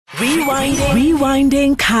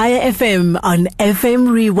Rewinding Kaya FM on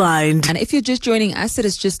FM Rewind. And if you're just joining us, it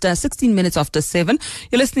is just 16 minutes after 7.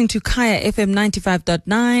 You're listening to Kaya FM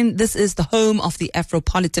 95.9. This is the home of the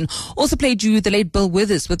Afropolitan. Also played you the late Bill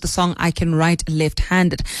Withers with the song I Can Write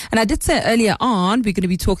Left-Handed. And I did say earlier on, we're going to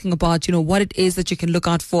be talking about, what it is that you can look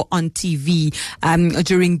out for on TV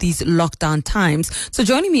during these lockdown times. So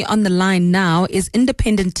joining me on the line now is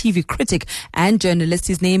independent TV critic and journalist.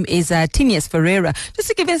 His name is Thinus Ferreira. Just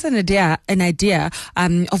to give us an idea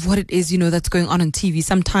of what it is, that's going on TV.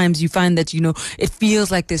 Sometimes you find that, it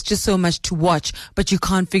feels like there's just so much to watch, but you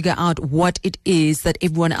can't figure out what it is that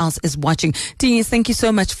everyone else is watching. Thinus, thank you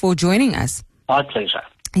so much for joining us. My pleasure.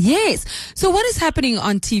 Yes. So what is happening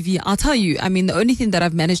on TV? I'll tell you, the only thing that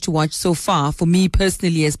I've managed to watch so far for me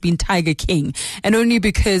personally has been Tiger King. And only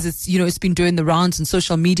because it's been doing the rounds on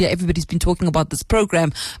social media. Everybody's been talking about this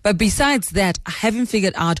program. But besides that, I haven't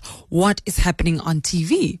figured out what is happening on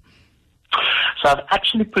TV. So I've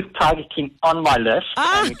actually put Tiger King on my list,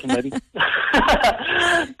 and we can maybe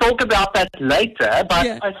talk about that later. But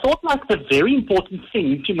yeah. I thought the very important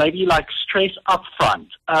thing to maybe stress up front.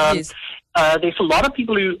 Yes. There's a lot of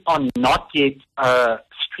people who are not yet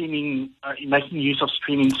streaming, making use of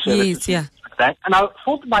streaming services. Yes, yeah. Like that. And I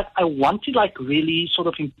thought I want to really sort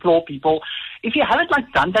of implore people, if you haven't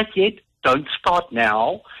done that yet, don't start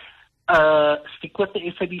now. Stick with the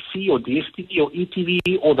SABC or DSTV or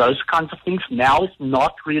ETV or those kinds of things. Now is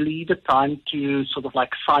not really the time to sort of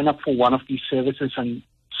sign up for one of these services and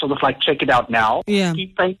sort of check it out now. Yeah.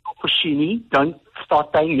 Keep paying for Pushini. Don't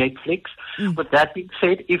start paying Netflix. With that being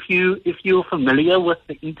said, if you're familiar with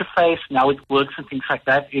the interface, now it works and things like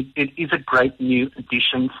that, it is a great new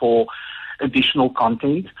addition for additional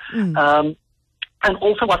content. And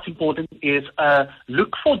also what's important is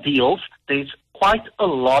look for deals. There's quite a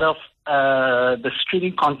lot of the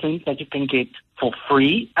streaming content that you can get for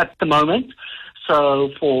free at the moment. So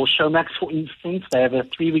for Showmax, for instance, they have a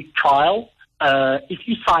 3-week trial. If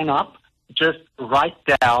you sign up, just write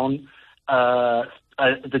down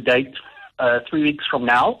the date 3 weeks from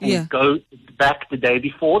now and go back the day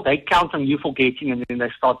before. They count on you forgetting, and then they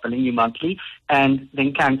start billing you monthly, and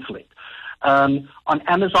then cancel it. On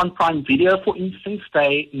Amazon Prime Video, for instance,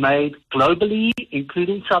 they made globally,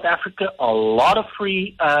 including South Africa, a lot of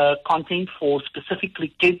free content for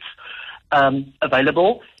specifically kids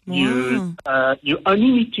available. Wow. You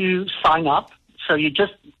only need to sign up, so you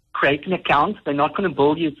just create an account. They're not going to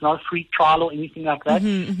bill you. It's not a free trial or anything like that.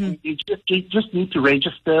 You just need to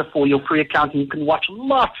register for your free account, and you can watch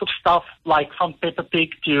lots of stuff from Peppa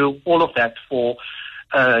Pig to all of that for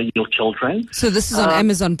your children. So this is on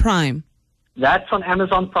Amazon Prime? That's on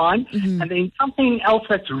Amazon Prime. And then something else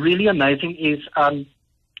that's really amazing is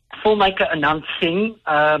filmmaker announcing.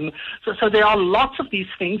 So there are lots of these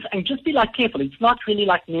things, and just be careful. It's not really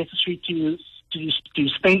necessary to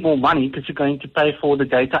spend more money because you're going to pay for the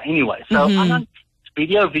data anyway. So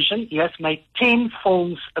Video Vision, he has made 10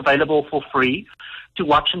 films available for free to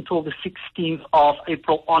watch until the 16th of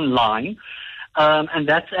April online. And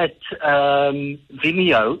that's at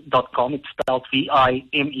Vimeo.com. It's spelled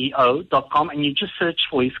Vimeo.com. And you just search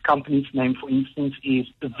for his company's name, for instance, is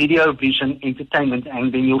Video Vision Entertainment,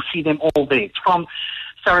 and then you'll see them all there. It's from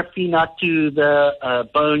Sarafina to the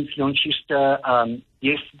Bones, Leon Schuster,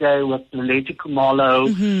 Yesterday with Lelete Kumalo,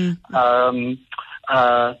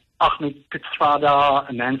 Ahmed Katrada,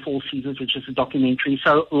 A Man for All Seasons, which is a documentary.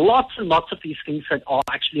 So lots and lots of these things that are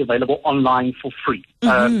actually available online for free.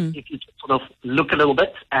 If you sort of look a little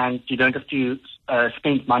bit, and you don't have to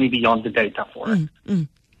spend money beyond the data for it.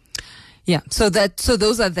 Yeah, so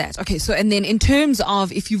those are that. Okay, so and then in terms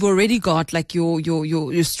of if you've already got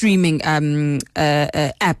your streaming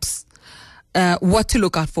apps, what to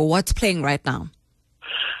look out for, what's playing right now?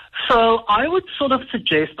 So I would sort of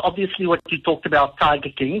suggest, obviously, what you talked about, Tiger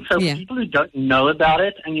King. So for people who don't know about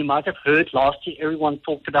it, and you might have heard last year, everyone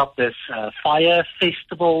talked about this Fire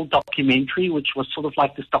Festival documentary, which was sort of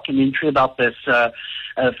this documentary about this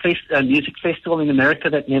music festival in America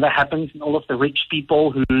that never happens, and all of the rich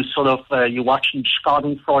people who sort of, you watch in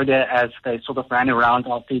Schadenfreude as they sort of ran around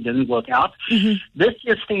after it didn't work out. This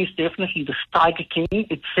year's thing is definitely the Tiger King.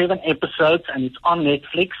 It's 7 episodes, and it's on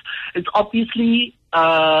Netflix. It's obviously...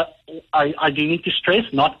 I do need to stress,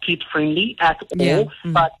 not kid-friendly at all,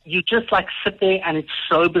 but you just sit there, and it's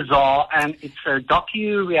so bizarre, and it's a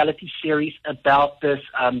docu-reality series about this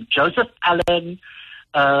Joseph Allen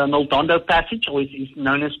Moldondo Passage, or he's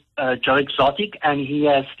known as Joe Exotic, and he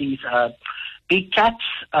has these big cats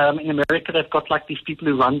in America. They've got these people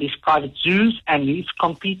who run these private zoos, and he's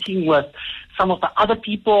competing with some of the other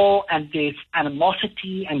people, and there's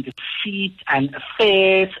animosity and deceit and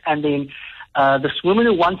affairs, and then this woman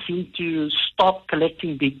who wants him to stop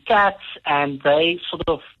collecting big cats, and they sort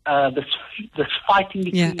of this fighting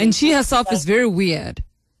between. Yeah, and she herself is very weird.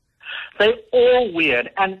 They're all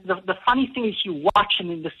weird, and the funny thing is, you watch,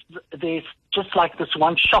 and in there's just like this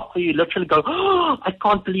one shot where you literally go, "Oh, I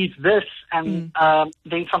can't believe this," and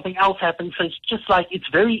then something else happens. So it's just like it's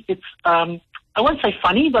I won't say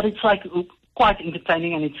funny, but it's like quite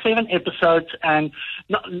entertaining, and it's 7 episodes. And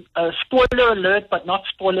spoiler alert, but not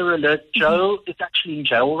spoiler alert. Joe is actually in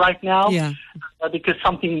jail right now, because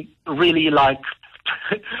something really like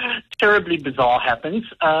terribly bizarre happens,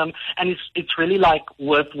 and it's really like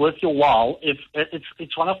worth your while. If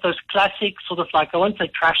it's one of those classic sort of like, I won't say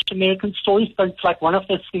trash American stories, but it's like one of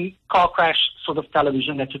those car crash sort of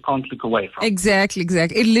television that you can't look away from. Exactly.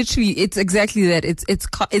 It's exactly that.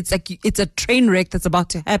 It's a train wreck that's about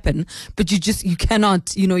to happen, but you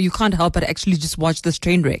cannot, you can't help but actually just watch this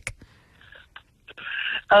train wreck.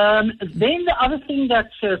 Then the other thing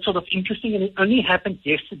that's sort of interesting, and it only happened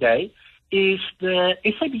yesterday, is the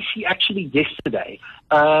SABC actually yesterday,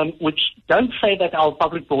 which don't say that our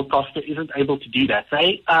public broadcaster isn't able to do that.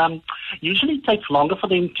 They usually it takes longer for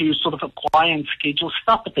them to sort of acquire and schedule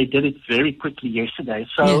stuff, but they did it very quickly yesterday.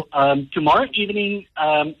 So tomorrow evening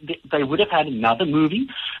they would have had another movie,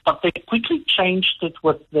 but they quickly changed it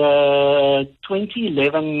with the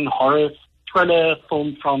 2011 horror thriller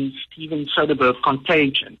film from Steven Soderbergh,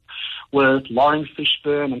 Contagion, with Lawrence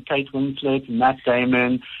Fishburne and Kate Winslet and Matt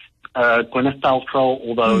Damon, Gwyneth Paltrow,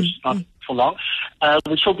 although not for long,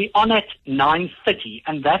 which will be on at 9:30,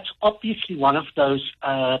 and that's obviously one of those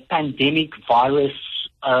pandemic virus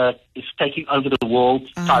is taking over the world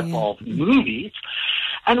type of movies.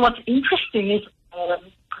 And what's interesting is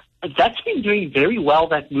that's been doing very well,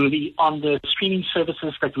 that movie, on the streaming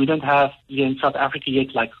services that we don't have here in South Africa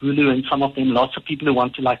yet, like Hulu and some of them. Lots of people who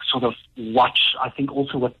want to like sort of watch, I think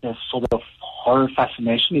also with this sort of horror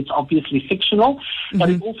fascination. It's obviously fictional,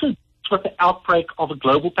 but it also with the outbreak of a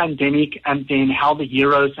global pandemic, and then how the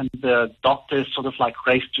heroes and the doctors sort of like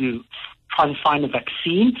race to try and find a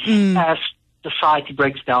vaccine as society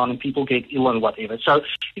breaks down and people get ill and whatever. So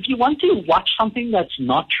if you want to watch something that's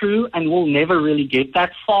not true and will never really get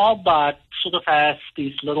that far, but sort of has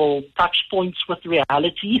these little touch points with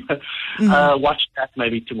reality, watch that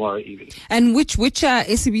maybe tomorrow evening. And which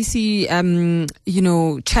SABC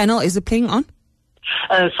channel is it playing on?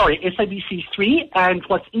 Sorry, SABC 3. And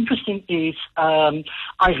what's interesting is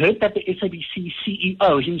I heard that the SABC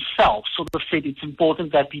CEO himself sort of said it's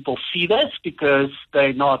important that people see this because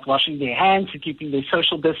they're not washing their hands and keeping their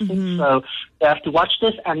social distance. So they have to watch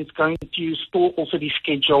this, and it's going to still also be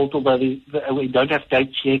scheduled, although we don't have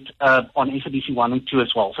dates yet, on SABC 1 and 2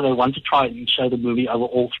 as well. So they want to try and show the movie over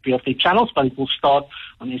all 3 of their channels, but it will start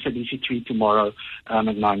on SABC 3 tomorrow at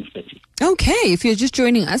 9:30. Okay, if you're just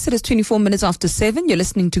joining us, it is 24 minutes after 7. You're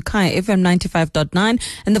listening to Kaya FM 95.9,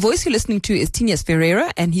 and the voice you're listening to is Thinus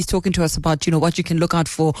Ferreira, and he's talking to us about, what you can look out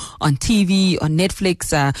for on TV, on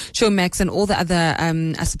Netflix, Showmax, and all the other,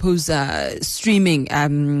 streaming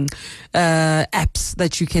apps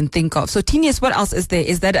that you can think of. So, Thinus, what else is there?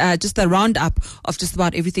 Is that just a roundup of just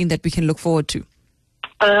about everything that we can look forward to?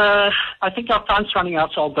 I think our time's running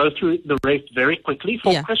out, so I'll go through the rest very quickly.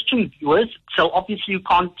 For Christian viewers, so obviously you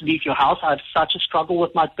can't leave your house. I have such a struggle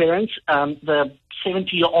with my parents. The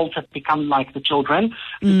 70-year-olds have become like the children.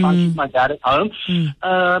 I can't keep my dad at home.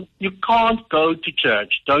 You can't go to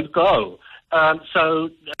church. Don't go.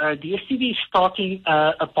 So DSTV is starting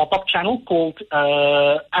a pop-up channel called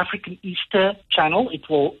African Easter Channel. It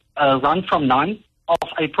will run from 9 of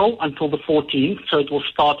April until the 14th, so it will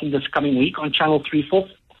start in this coming week on channel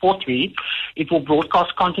 343. It will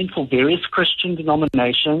broadcast content for various Christian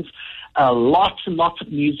denominations, lots and lots of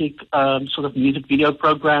music, sort of music video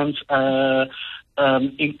programs,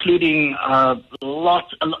 including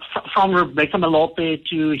lots from Rebecca Malope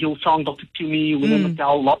to Hillsong, Dr. Tumi, William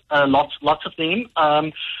McDowell, lots of them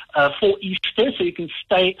for Easter, so you can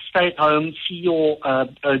stay at home, see your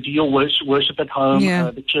do your worship at home,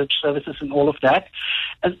 the church services and all of that.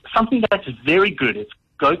 And something that's very good is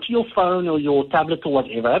go to your phone or your tablet or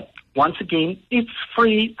whatever. Once again, it's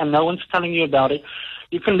free and no one's telling you about it.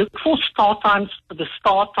 You can look for Star Times, the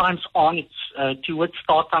Star Times On. It's 2 words,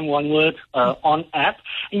 Star Time, 1 word, on app.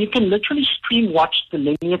 And you can literally stream watch the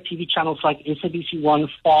linear TV channels like SABC 1,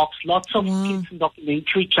 Fox, lots of kids and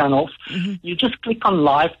documentary channels. You just click on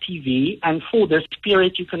live TV, and for this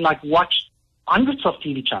period, you can watch hundreds of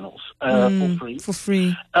TV channels for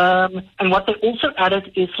free. And what they also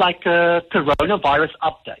added is a coronavirus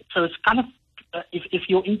update. So it's kind of, if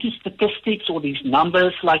you're into statistics or these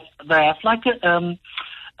numbers, they have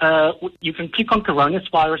you can click on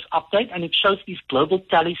coronavirus update, and it shows these global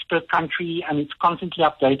tallies per country, and it's constantly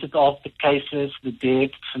updated of the cases, the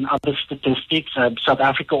deaths, and other statistics, South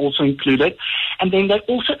Africa also included. And then they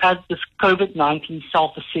also add this COVID-19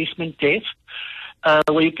 self-assessment test,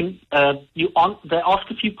 where you can, they ask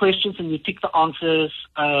a few questions and you tick the answers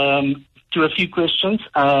to a few questions.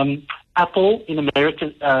 Apple in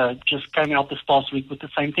America just came out this past week with the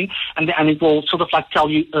same thing, and it will sort of like tell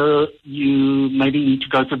you you maybe need to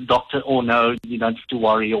go to the doctor, or no, you don't have to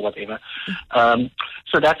worry, or whatever.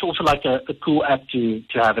 So that's also like a cool app to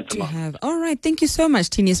have at the moment. All right, thank you so much,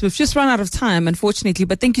 Thinus. We've just run out of time, unfortunately,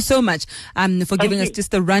 but thank you so much for giving us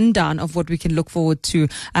just a rundown of what we can look forward to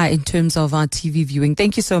in terms of our TV viewing.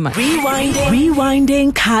 Thank you so much.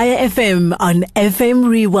 Rewinding Kaya FM on FM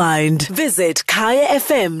Rewind. Visit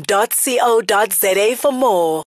kayafm.co.za for more.